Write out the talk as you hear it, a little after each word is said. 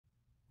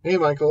Hey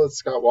Michael, it's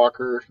Scott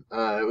Walker.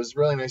 It was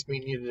really nice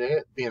meeting you today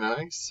at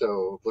BNI,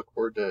 so look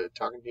forward to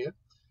talking to you.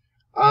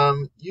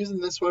 Using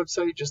this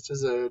website just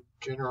as a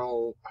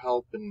general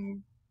help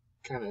and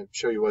kind of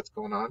show you what's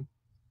going on.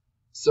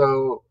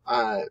 So,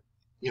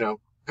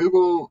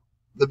 Google,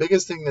 the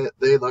biggest thing that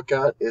they look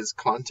at is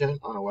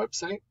content on a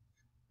website,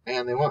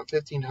 and they want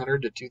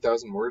 1,500 to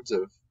 2,000 words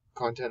of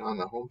content on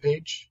the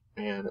homepage.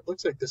 And it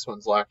looks like this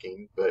one's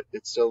lacking, but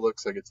it still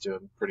looks like it's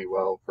doing pretty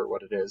well for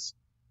what it is.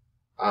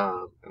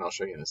 And I'll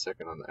show you in a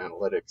second on the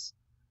analytics.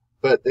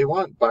 But they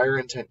want buyer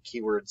intent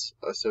keywords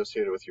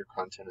associated with your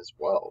content as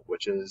well,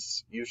 which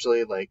is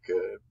usually like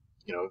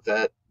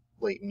vet,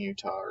 Layton,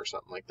 Utah, or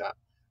something like that.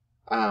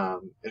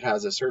 It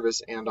has a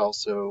service and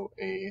also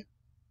a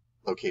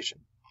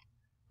location.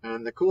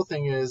 And the cool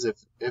thing is, if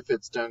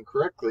it's done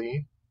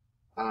correctly,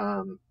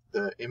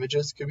 the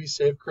images could be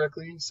saved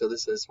correctly. So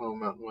this is Home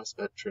Mountain West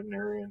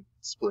Veterinarian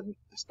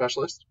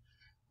Specialist.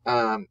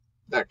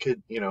 That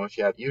could, if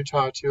you add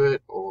Utah to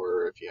it,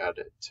 or if you add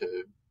it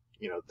to,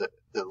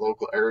 the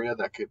local area,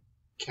 that could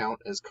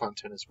count as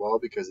content as well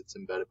because it's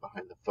embedded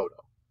behind the photo.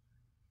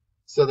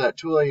 So that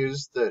tool I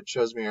use that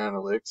shows me your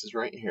analytics is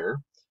right here.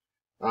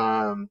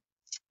 And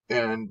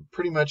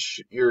pretty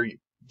much your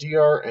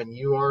DR and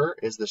UR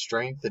is the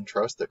strength and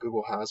trust that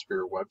Google has for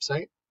your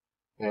website.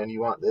 And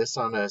you want this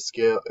on a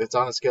scale, it's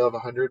on a scale of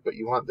 100, but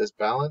you want this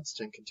balanced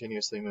and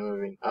continuously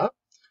moving up.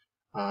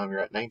 You're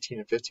at 19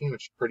 and 15,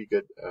 which is a pretty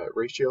good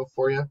ratio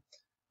for you.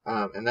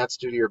 And that's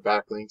due to your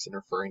backlinks and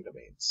referring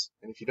domains.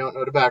 And if you don't know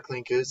what a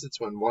backlink is, it's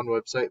when one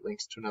website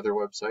links to another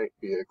website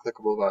via a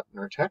clickable button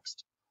or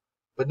text.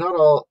 But not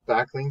all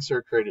backlinks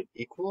are created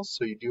equal,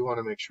 so you do want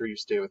to make sure you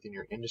stay within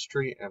your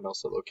industry and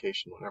also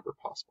location whenever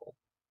possible.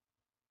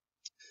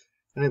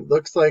 And it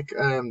looks like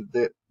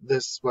that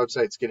this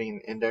website's getting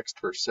indexed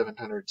for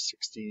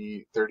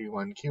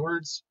 731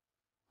 keywords.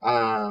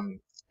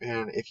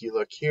 And if you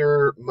look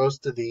here,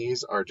 most of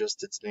these are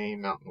just its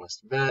name, Mountain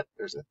West Vet.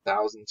 There's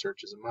 1,000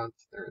 searches a month.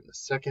 They're in the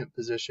second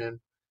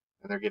position,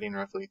 and they're getting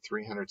roughly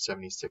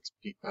 376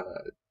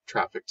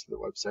 traffic to the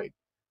website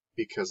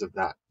because of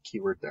that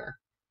keyword there.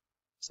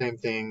 Same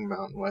thing,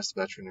 Mountain West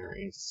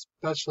Veterinary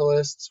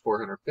Specialists,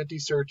 450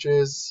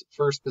 searches,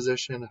 first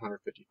position,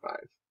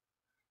 155.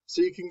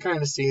 So you can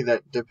kind of see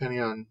that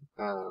depending on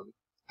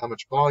how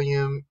much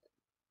volume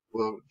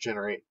will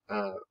generate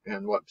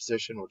and what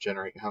position will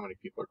generate how many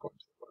people are going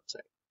to the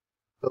website.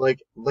 But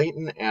like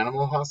Layton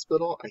Animal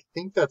Hospital, I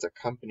think that's a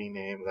company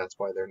name. That's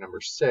why they're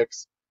number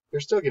 6. They're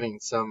still getting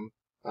some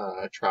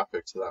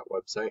traffic to that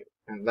website.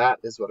 And that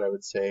is what I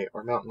would say,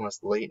 or Mountain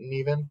West Layton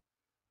even.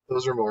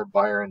 Those are more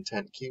buyer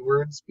intent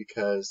keywords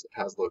because it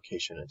has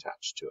location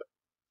attached to it.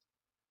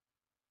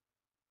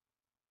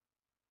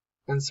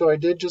 And so I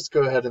did just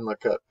go ahead and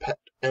look up Pet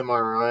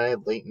MRI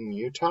Layton,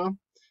 Utah.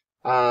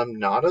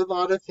 Not a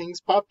lot of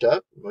things popped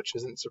up, which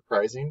isn't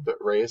surprising,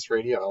 but Reyes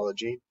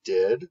Radiology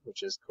did,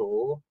 which is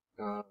cool.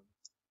 Even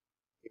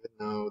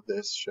though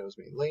this shows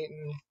me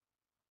Layton.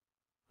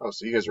 Oh,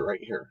 so you guys are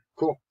right here.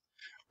 Cool.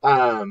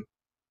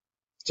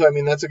 So I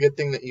mean, that's a good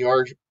thing that you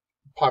are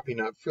popping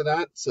up for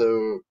that.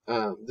 So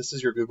this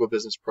is your Google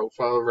Business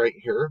Profile right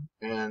here,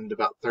 and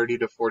about 30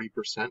 to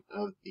 40%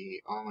 of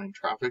the online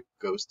traffic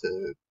goes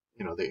to,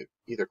 they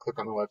either click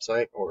on the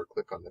website or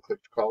click on the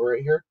click to call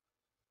right here.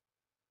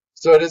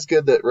 So it is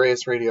good that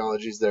Reyes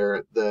Radiology is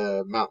there.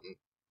 The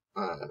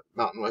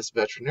Mountain West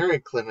Veterinary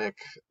Clinic,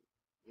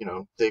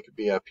 they could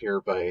be up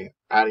here by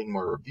adding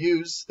more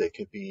reviews. They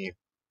could be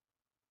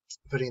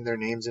putting their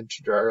names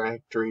into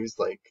directories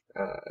like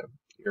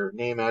your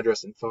name,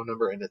 address, and phone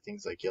number into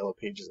things like Yellow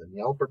Pages and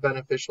Yelp are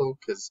beneficial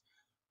because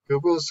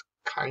Google's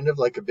kind of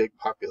like a big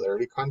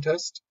popularity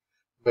contest.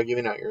 By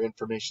giving out your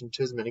information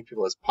to as many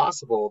people as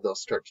possible, they'll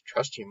start to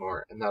trust you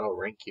more, and that'll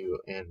rank you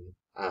in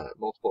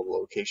multiple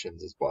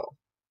locations as well.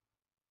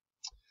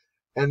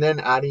 And then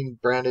adding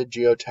branded,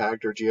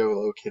 geotagged, or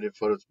geolocated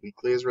photos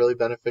weekly is really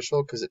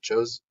beneficial because it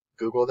shows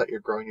Google that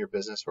you're growing your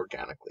business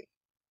organically.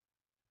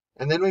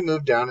 And then we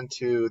move down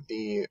into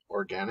the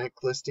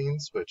organic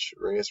listings, which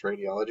Reyes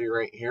Radiology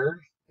right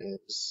here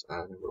is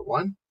number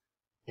 1.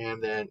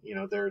 And then,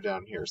 they're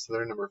down here, so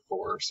they're number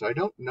 4. So I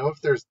don't know if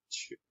there's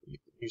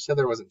you said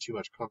there wasn't too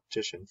much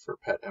competition for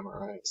pet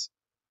MRIs.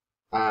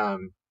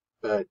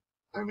 But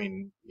I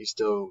mean, you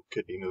still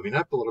could be moving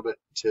up a little bit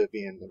to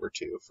being number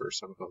 2 for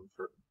some of them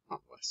for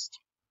Mountain West.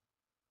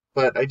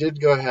 But I did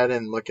go ahead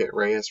and look at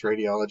Reyes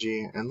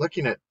Radiology, and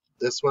looking at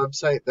this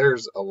website,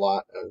 there's a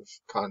lot of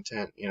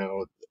content.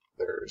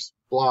 There's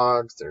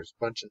blogs, there's a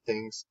bunch of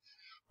things,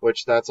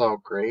 which that's all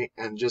great.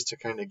 And just to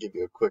kind of give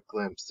you a quick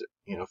glimpse,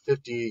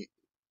 50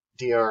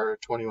 DR,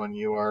 21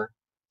 UR,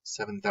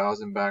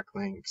 7,000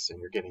 backlinks, and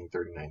you're getting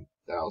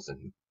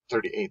 38,000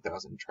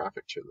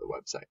 traffic to the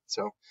website.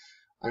 So,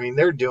 I mean,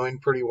 they're doing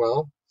pretty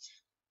well.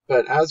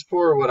 But as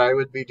for what I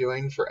would be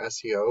doing for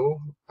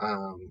SEO,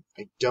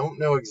 I don't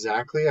know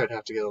exactly. I'd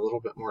have to get a little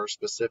bit more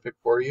specific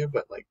for you.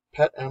 But like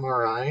Pet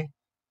MRI,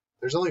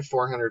 there's only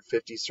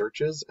 450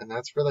 searches, and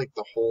that's for like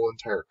the whole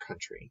entire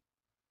country.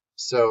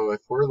 So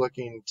if we're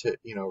looking to,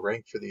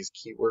 rank for these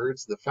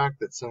keywords, the fact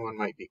that someone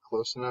might be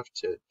close enough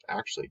to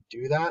actually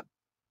do that,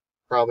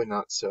 probably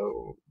not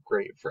so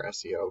great for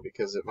SEO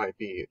because it might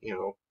be,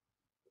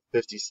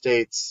 50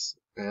 states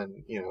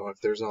and, if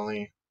there's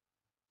only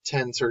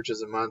 10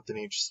 searches a month in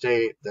each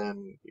state,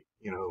 then,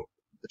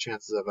 the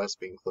chances of us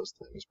being close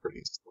to them is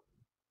pretty slim.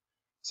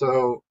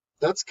 So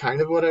that's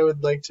kind of what I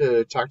would like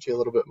to talk to you a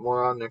little bit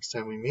more on next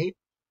time we meet,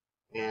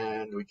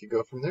 and we could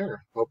go from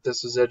there. Hope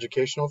this was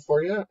educational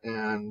for you.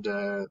 And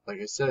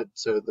like I said,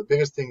 so the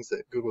biggest things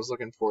that Google's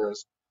looking for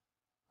is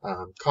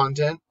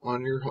content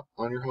on your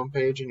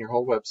homepage and your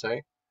whole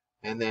website,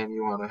 and then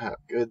you want to have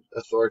good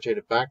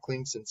authoritative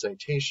backlinks and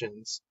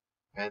citations.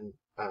 And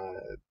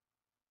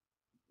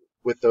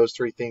with those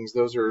three things,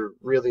 those are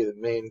really the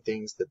main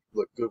things that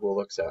Google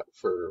looks at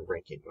for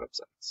ranking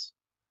websites.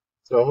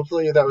 So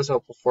hopefully that was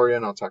helpful for you,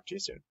 and I'll talk to you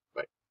soon.